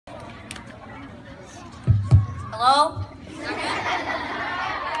Hello?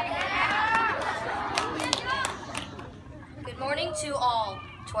 Good morning to all,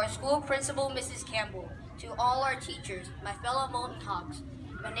 to our school principal, Mrs. Campbell, to all our teachers, my fellow Molten Hawks.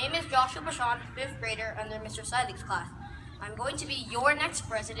 My name is Joshua Bashan, 5th grader under Mr. Seilig's class. I'm going to be your next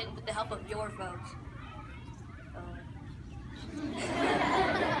president with the help of your votes.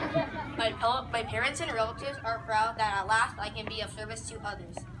 My parents and relatives are proud that at last I can be of service to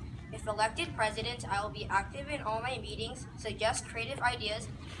others. If elected president, I will be active in all my meetings, suggest creative ideas,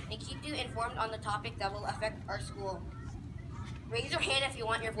 and keep you informed on the topic that will affect our school. Raise your hand if you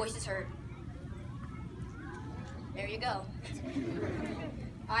want your voices heard. There you go.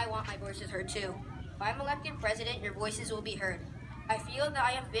 I want my voices heard too. If I'm elected president, your voices will be heard. I feel that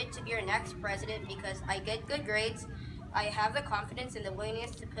I am fit to be your next president because I get good grades, I have the confidence and the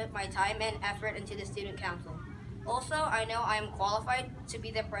willingness to put my time and effort into the student council. Also, I know I am qualified to be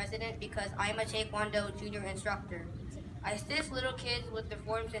the president because I am a Taekwondo junior instructor. I assist little kids with their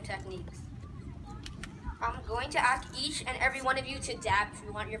forms and techniques. I'm going to ask each and every one of you to dab if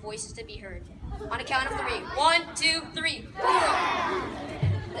you want your voices to be heard. On a count of 3. 1, 2, 3.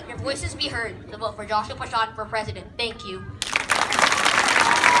 Let your voices be heard to vote for Joshua Bashan for president. Thank you.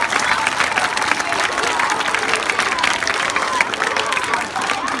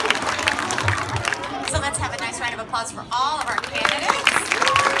 So let's have a nice round of applause for all of our